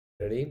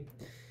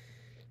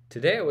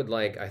Today I would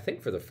like, I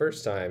think for the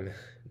first time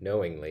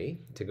knowingly,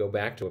 to go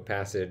back to a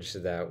passage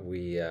that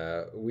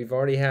we've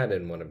already had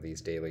in one of these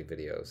daily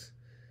videos.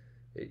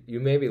 You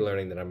may be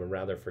learning that I'm a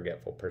rather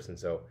forgetful person,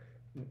 so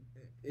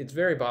it's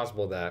very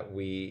possible that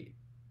we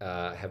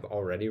have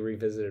already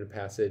revisited a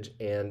passage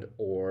and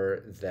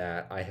or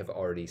that I have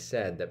already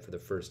said that for the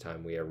first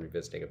time we are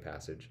revisiting a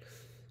passage.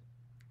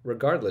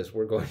 Regardless,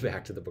 we're going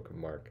back to the book of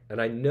Mark. And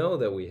I know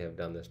that we have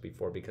done this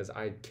before because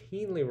I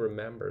keenly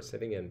remember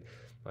sitting in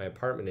my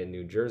apartment in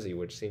New Jersey,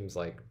 which seems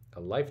like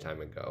a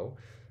lifetime ago,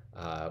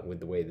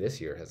 with the way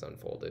this year has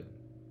unfolded.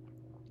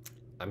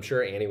 I'm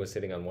sure Annie was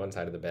sitting on one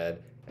side of the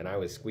bed, and I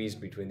was squeezed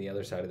between the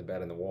other side of the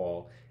bed and the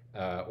wall,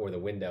 or the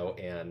window,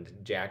 and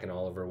Jack and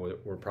Oliver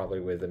were probably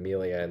with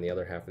Amelia in the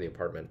other half of the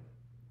apartment.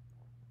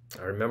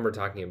 I remember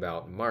talking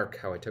about Mark,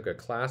 how I took a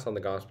class on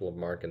the Gospel of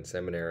Mark in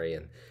seminary,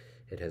 and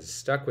it has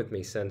stuck with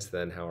me since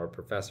then how our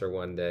professor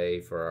one day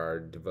for our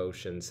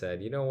devotion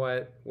said, you know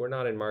what, we're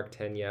not in Mark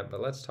 10 yet,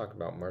 but let's talk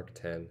about Mark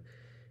 10,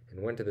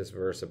 and went to this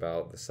verse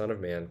about the Son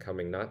of Man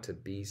coming not to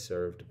be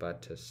served,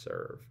 but to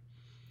serve,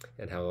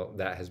 and how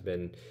that has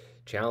been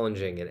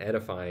challenging and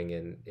edifying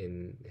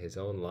in his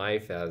own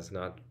life as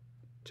not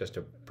just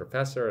a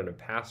professor and a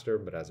pastor,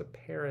 but as a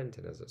parent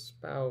and as a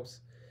spouse.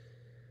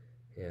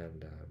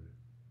 And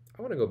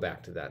I want to go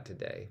back to that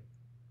today.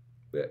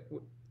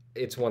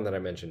 It's one that I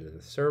mentioned in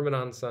the sermon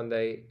on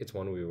Sunday. It's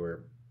one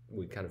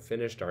we kind of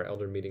finished our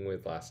elder meeting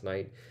with last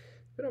night.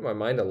 It's been on my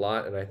mind a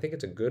lot, and I think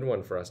it's a good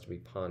one for us to be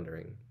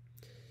pondering.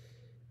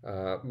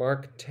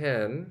 Mark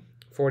 10,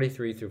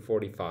 43 through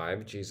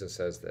 45, Jesus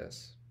says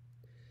this.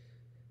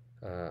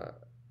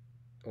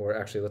 Or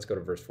actually, let's go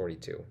to verse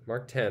 42.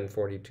 Mark 10,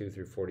 42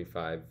 through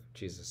 45,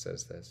 Jesus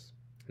says this.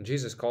 And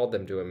Jesus called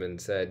them to him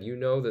and said, you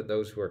know that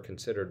those who are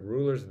considered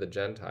rulers of the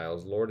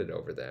Gentiles lord it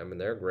over them,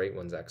 and their great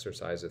ones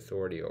exercise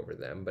authority over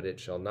them, but it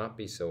shall not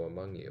be so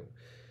among you.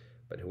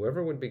 But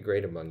whoever would be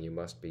great among you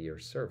must be your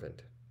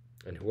servant,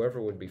 and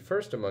whoever would be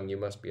first among you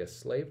must be a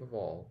slave of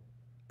all.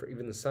 For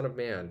even the Son of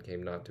Man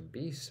came not to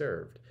be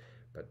served,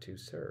 but to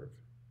serve,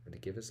 and to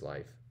give his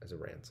life as a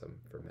ransom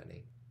for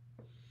many.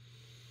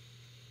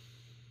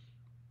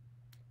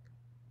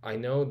 I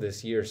know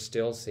this year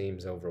still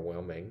seems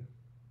overwhelming.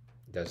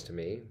 Does to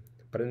me,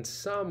 but in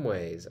some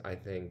ways I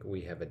think we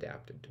have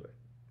adapted to it.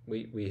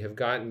 We have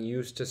gotten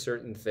used to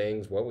certain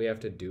things, what we have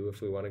to do if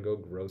we want to go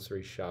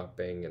grocery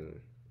shopping and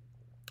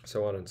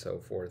so on and so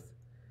forth.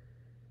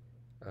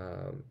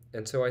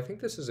 And so I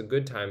think this is a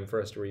good time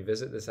for us to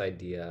revisit this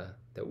idea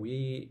that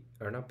we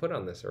are not put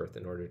on this earth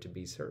in order to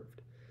be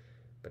served,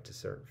 but to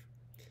serve.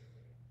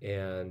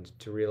 And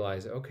to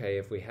realize, okay,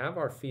 if we have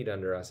our feet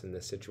under us in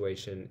this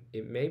situation,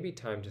 it may be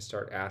time to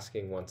start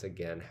asking once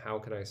again, how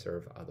can I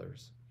serve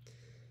others?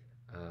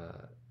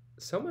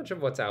 So much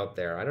of what's out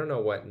there, I don't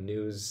know what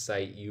news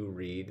site you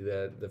read,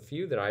 the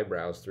few that I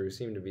browse through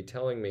seem to be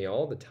telling me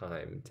all the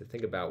time to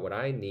think about what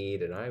I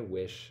need and I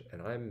wish and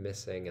I'm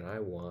missing and I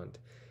want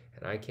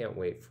and I can't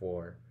wait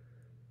for.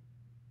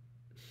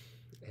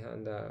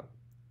 And,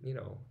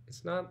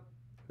 it's not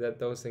that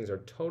those things are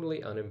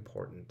totally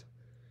unimportant,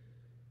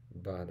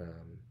 but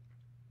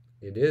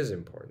it is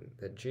important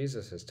that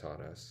Jesus has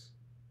taught us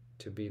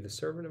to be the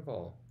servant of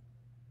all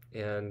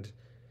and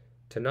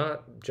to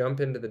not jump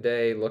into the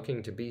day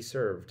looking to be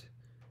served,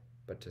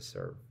 but to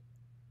serve.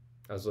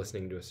 I was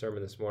listening to a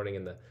sermon this morning,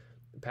 and the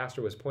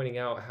pastor was pointing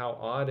out how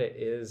odd it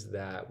is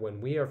that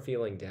when we are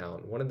feeling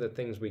down, one of the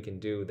things we can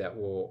do that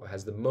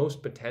has the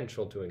most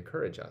potential to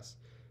encourage us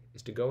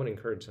is to go and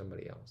encourage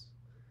somebody else.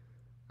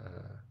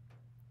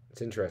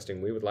 It's interesting.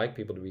 We would like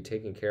people to be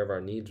taking care of our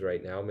needs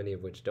right now, many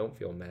of which don't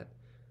feel met.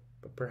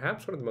 But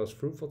perhaps one of the most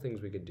fruitful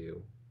things we could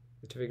do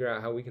is to figure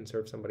out how we can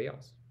serve somebody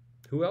else.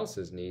 Who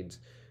else's needs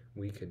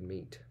we could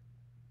meet?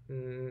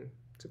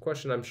 It's a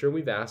question I'm sure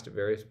we've asked at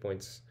various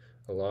points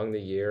along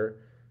the year.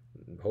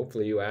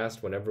 Hopefully you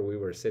asked whenever we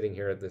were sitting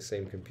here at the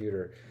same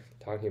computer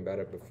talking about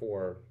it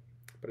before,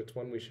 but it's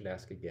one we should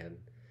ask again.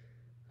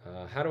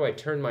 How do I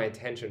turn my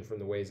attention from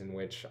the ways in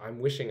which I'm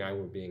wishing I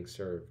were being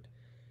served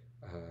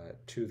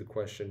to the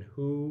question,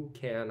 who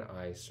can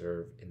I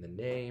serve in the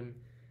name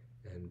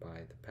and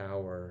by the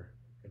power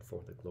and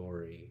for the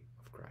glory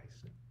of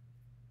Christ?